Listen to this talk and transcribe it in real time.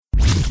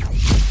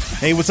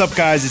Hey, what's up,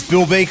 guys? It's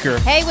Bill Baker.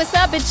 Hey, what's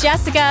up? It's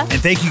Jessica. And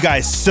thank you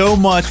guys so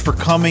much for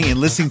coming and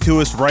listening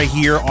to us right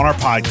here on our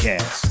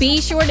podcast.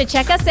 Be sure to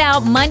check us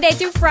out Monday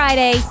through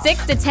Friday,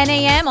 6 to 10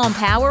 a.m. on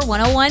Power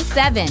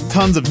 101.7.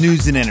 Tons of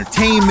news and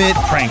entertainment,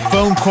 prank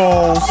phone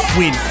calls,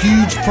 win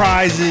huge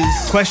prizes,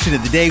 question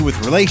of the day with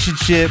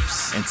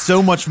relationships, and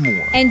so much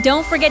more. And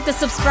don't forget to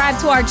subscribe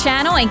to our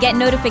channel and get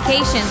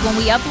notifications when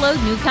we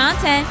upload new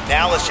content.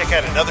 Now let's check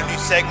out another new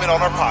segment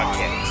on our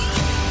podcast.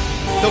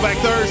 Throwback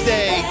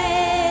Thursday.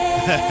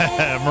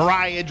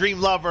 Mariah,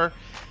 Dream Lover,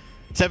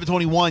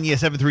 721,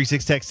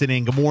 736 texted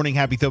in. Good morning,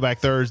 happy Throwback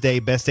Thursday,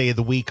 best day of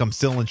the week. I'm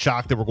still in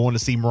shock that we're going to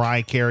see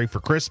Mariah Carey for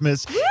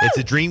Christmas. Woo! It's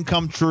a dream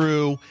come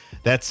true.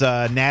 That's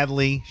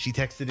Natalie. She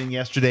texted in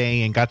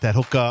yesterday and got that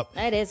hookup.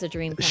 That is a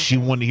dream come true. She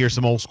wanted to hear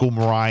some old school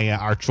Mariah,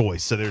 our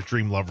choice. So there's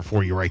Dream Lover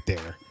for you right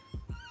there.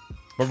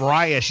 But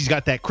Mariah, she's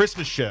got that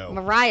Christmas show.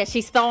 Mariah,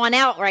 she's thawing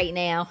out right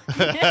now.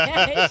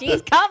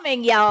 She's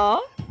coming,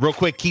 y'all. Real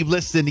quick, keep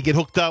listening to get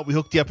hooked up. We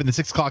hooked you up in the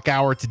 6 o'clock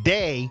hour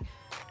today.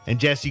 And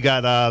Jess, you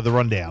got the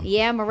rundown.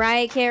 Yeah,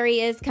 Mariah Carey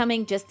is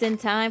coming just in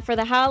time for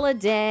the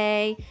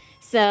holiday.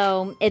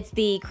 So it's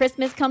the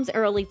Christmas Comes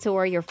Early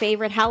Tour, your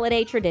favorite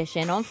holiday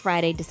tradition, on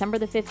Friday, December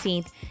the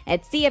 15th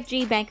at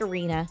CFG Bank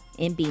Arena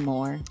in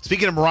Bmore.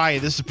 Speaking of Mariah,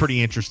 this is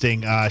pretty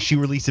interesting. She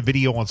released a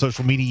video on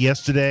social media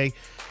yesterday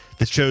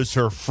that shows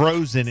her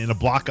frozen in a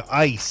block of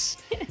ice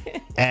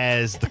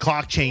as the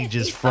clock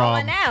changes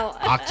from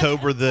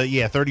October the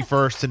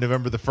 31st to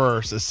November the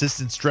 1st.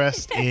 Assistants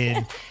dressed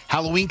in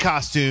Halloween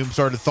costumes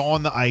started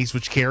thawing the ice,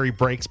 which Carey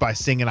breaks by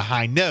singing a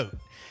high note.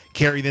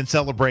 Carey then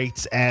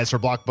celebrates as her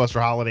blockbuster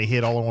holiday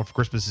hit All I Want for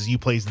Christmas Is You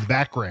plays in the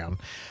background.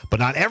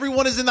 But not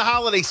everyone is in the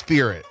holiday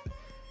spirit.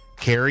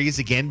 Carey is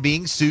again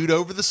being sued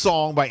over the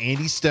song by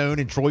Andy Stone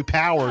and Troy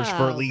Powers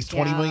for at least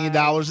 $20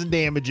 million in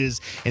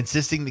damages,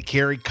 insisting that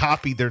Carey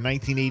copied their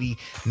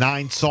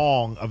 1989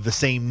 song of the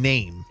same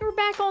name. We're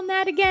back on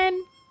that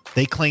again.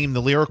 They claim the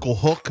lyrical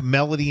hook,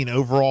 melody, and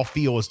overall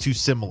feel is too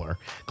similar,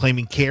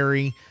 claiming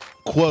Carey,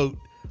 quote,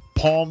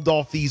 palmed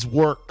off these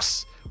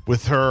works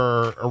with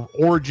her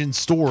origin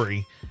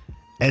story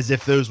as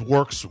if those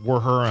works were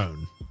her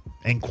own,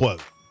 end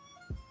quote.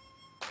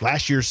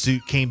 Last year's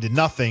suit came to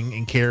nothing,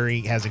 and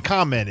Carey hasn't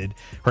commented.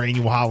 Her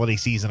annual holiday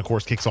season, of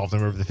course, kicks off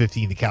November the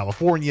 15th in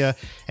California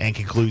and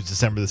concludes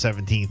December the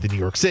 17th in New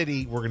York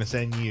City. We're going to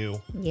send you,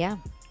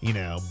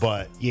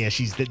 but yeah,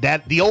 she's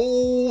the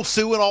old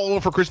suing All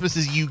Over for Christmas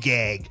Is You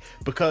gag,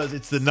 because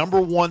it's the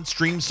number one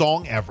stream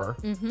song ever.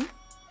 Mm-hmm.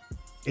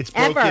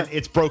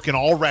 It's broken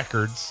all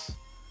records.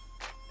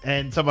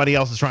 And somebody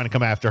else is trying to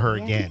come after her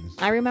again.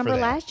 I remember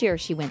last year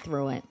she went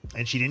through it.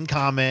 And she didn't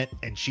comment,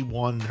 and she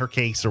won her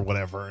case or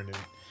whatever. And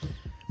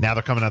now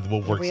they're coming out of the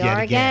woodworks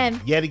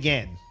yet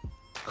again.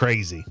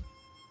 Crazy.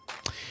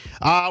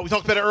 We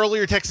talked about it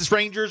earlier. Texas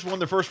Rangers won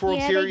their first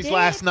World Series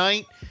last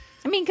night.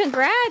 I mean,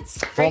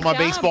 congrats. For all my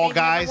baseball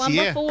guys.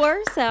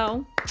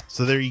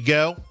 So there you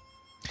go.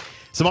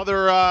 Some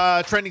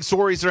other trending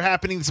stories that are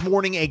happening this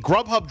morning. A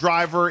Grubhub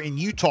driver in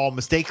Utah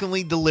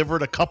mistakenly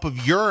delivered a cup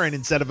of urine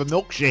instead of a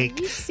milkshake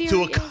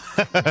to a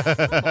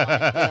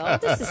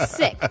This is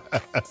sick.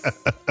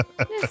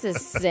 This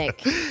is sick.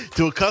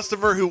 To a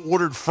customer who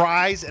ordered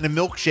fries and a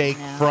milkshake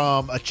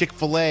from a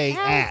Chick-fil-A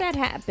How app. does that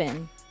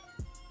happen?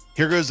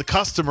 Here goes the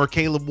customer,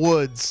 Caleb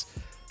Woods,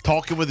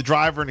 talking with the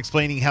driver and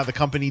explaining how the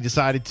company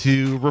decided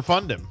to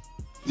refund him.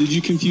 Did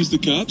you confuse the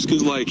cups?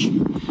 Because,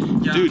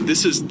 dude,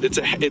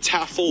 it's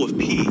half full of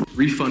pee.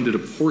 Refunded a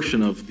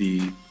portion of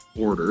the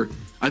order.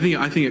 I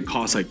think it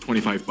cost like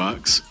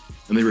 $25,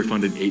 and they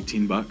refunded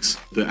 $18.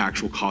 The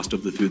actual cost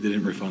of the food, they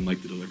didn't refund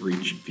like the delivery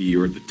fee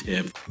or the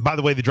tip. By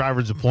the way, the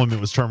driver's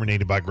employment was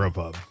terminated by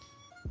Grubhub.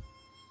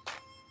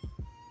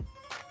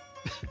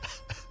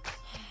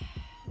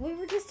 We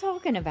were just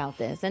talking about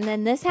this, and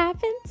then this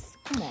happens?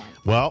 Come on.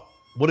 Well,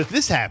 what if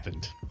this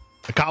happened?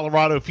 A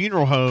Colorado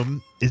funeral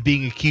home is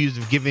being accused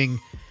of giving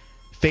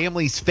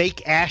families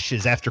fake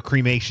ashes after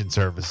cremation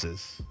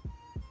services.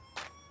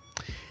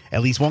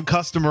 At least one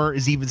customer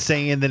is even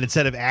saying that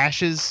instead of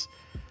ashes,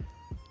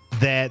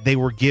 that they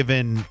were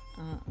given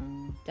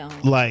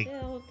Don't.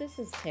 Bill, this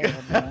is terrible.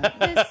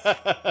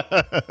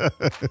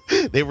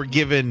 They were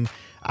given,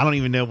 I don't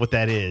even know what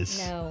that is.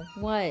 No,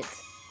 what?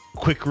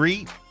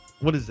 Quikrete?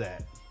 What is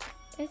that?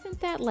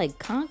 Isn't that like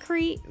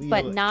concrete,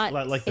 but not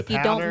like the if you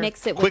powder? don't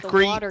mix it with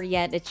the water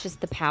yet? It's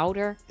just the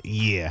powder.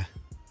 Yeah.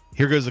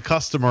 Here goes a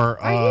customer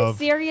Are you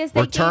serious?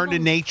 Return to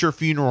Nature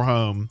Funeral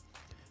Home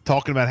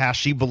talking about how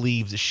she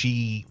believes that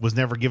she was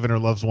never given her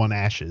loved one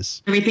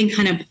ashes. Everything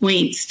kind of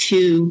points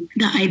to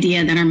the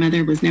idea that our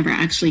mother was never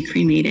actually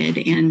cremated,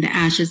 and the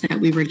ashes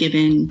that we were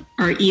given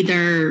are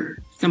either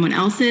someone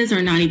else's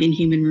or not even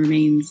human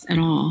remains at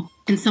all.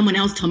 And someone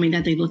else told me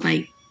that they look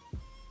like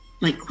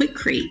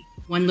Quikrete.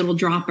 One little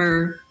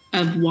dropper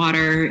of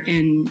water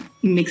and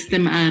mix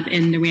them up,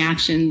 and the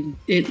reaction,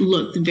 it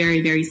looked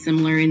very, very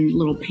similar in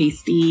little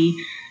pasty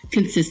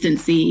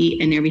consistency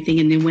and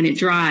everything. And then when it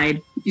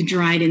dried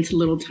into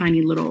little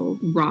tiny little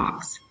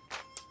rocks.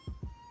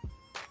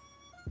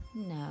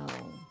 No.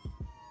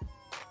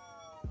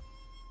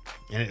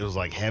 And it was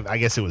like heavy. I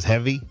guess it was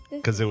heavy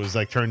because it was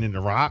like turned into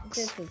rocks.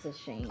 This is a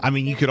shame. I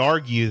mean, you could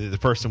argue that the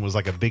person was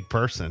like a big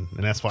person,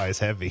 and that's why it's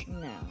heavy.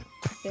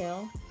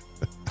 No.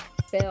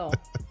 Bill.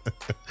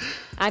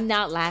 I'm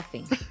not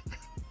laughing.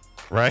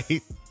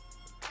 Right?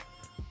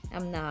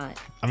 I'm not.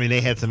 I mean,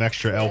 they had some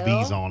extra Bill?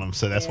 LBs on them,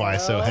 so that's why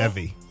it's so Bill?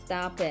 heavy.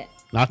 Stop it.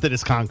 Not that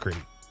it's concrete.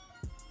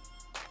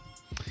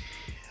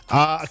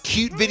 A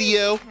cute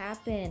video How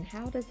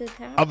does this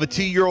happen? of a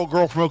 2-year-old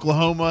girl from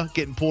Oklahoma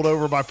getting pulled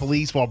over by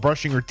police while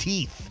brushing her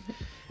teeth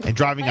and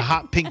driving a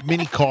hot pink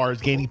mini car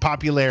is gaining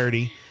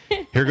popularity.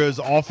 Here goes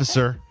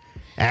Officer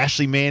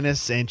Ashley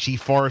Manis and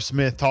Chief Forrest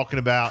Smith talking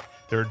about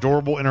their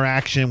adorable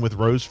interaction with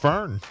Rose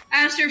Fern.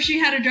 I asked her if she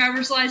had a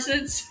driver's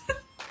license.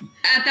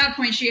 At that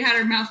point, she had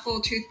her mouth full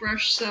of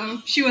toothbrush, so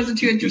she wasn't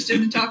too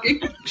interested in talking.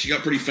 She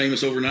got pretty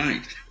famous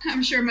overnight.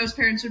 I'm sure most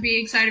parents would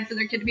be excited for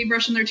their kid to be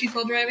brushing their teeth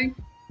while driving.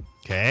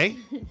 Okay.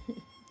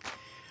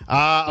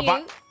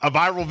 A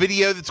viral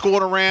video that's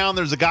going around.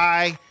 There's a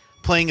guy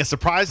playing a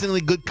surprisingly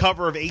good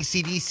cover of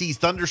AC/DC's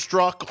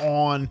Thunderstruck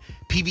on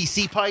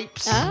PVC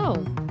pipes. Oh.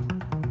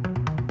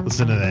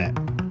 Listen to that.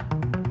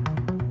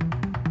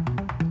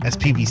 That's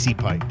PVC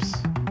pipes.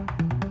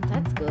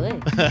 That's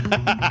good.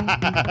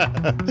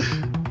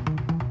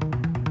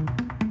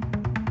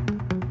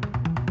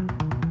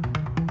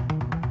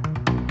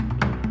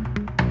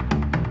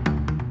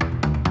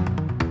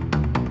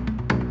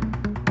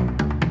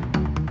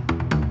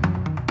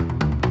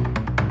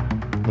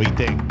 What do you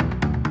think?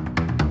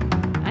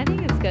 I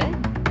think it's good.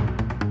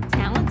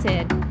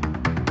 Talented.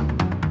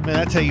 Man,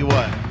 I tell you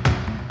what.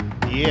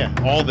 Yeah,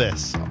 all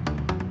this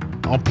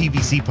on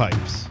PVC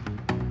pipes.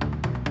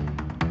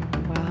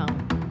 Wow.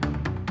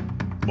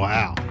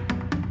 Wow.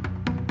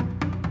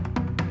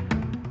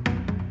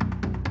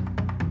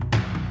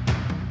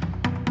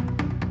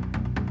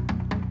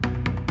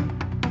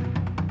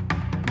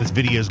 This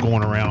video is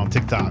going around on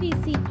TikTok.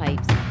 PVC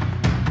pipes.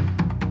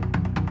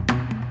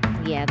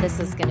 Yeah, this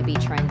is going to be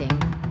trending.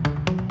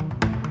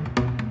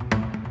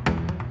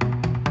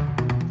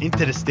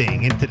 Into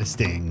the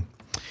sting.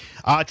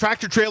 A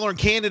tractor trailer in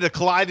Canada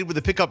collided with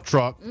a pickup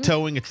truck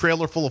towing a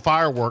trailer full of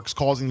fireworks,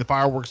 causing the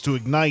fireworks to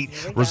ignite,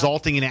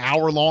 resulting in an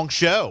hour-long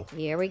show.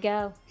 Here we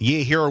go. Yeah,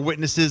 here are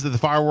witnesses of the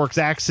fireworks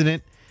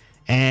accident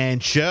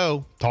and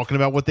show talking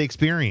about what they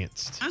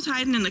experienced. I was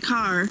hiding in the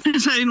car,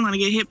 so I didn't want to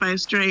get hit by a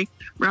stray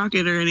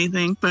rocket or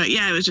anything. But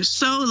yeah, it was just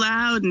so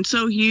loud and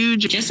so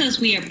huge. Just as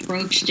we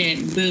approached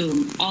it,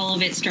 boom, all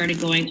of it started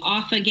going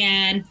off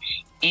again.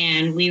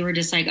 And we were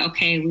just like,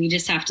 okay, we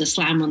just have to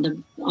slam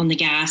on the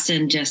gas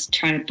and just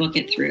try to book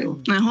it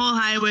through. The whole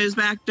highway was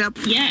backed up.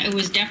 Yeah, it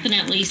was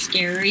definitely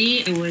scary.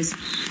 It was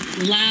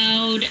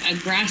loud,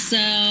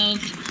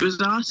 aggressive. It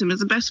was awesome. It was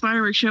the best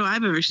fireworks show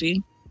I've ever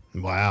seen.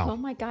 Wow. Oh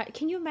my God.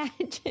 Can you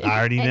imagine? I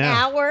already know. An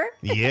hour?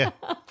 Yeah.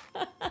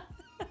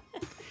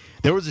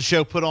 There was a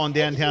show put on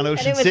downtown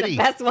Ocean And it was City. the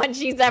best one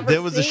she's ever seen.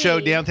 There was a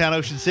show downtown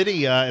Ocean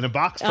City in a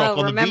box truck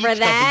on the beach a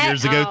couple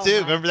years ago,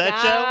 too. Remember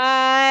that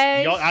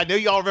show? I know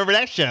y'all remember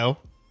that show.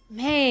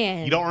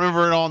 Man. You don't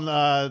remember it on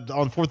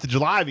 4th of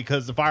July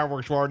because the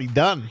fireworks were already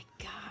done.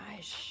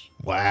 Gosh.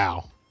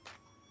 Wow.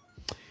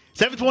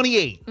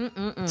 7:28.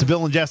 It's a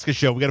Bill and Jessica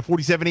show. We got a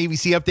 47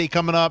 ABC update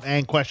coming up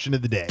and question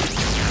of the day.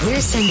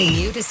 We're sending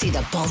you to see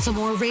the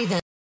Baltimore Ravens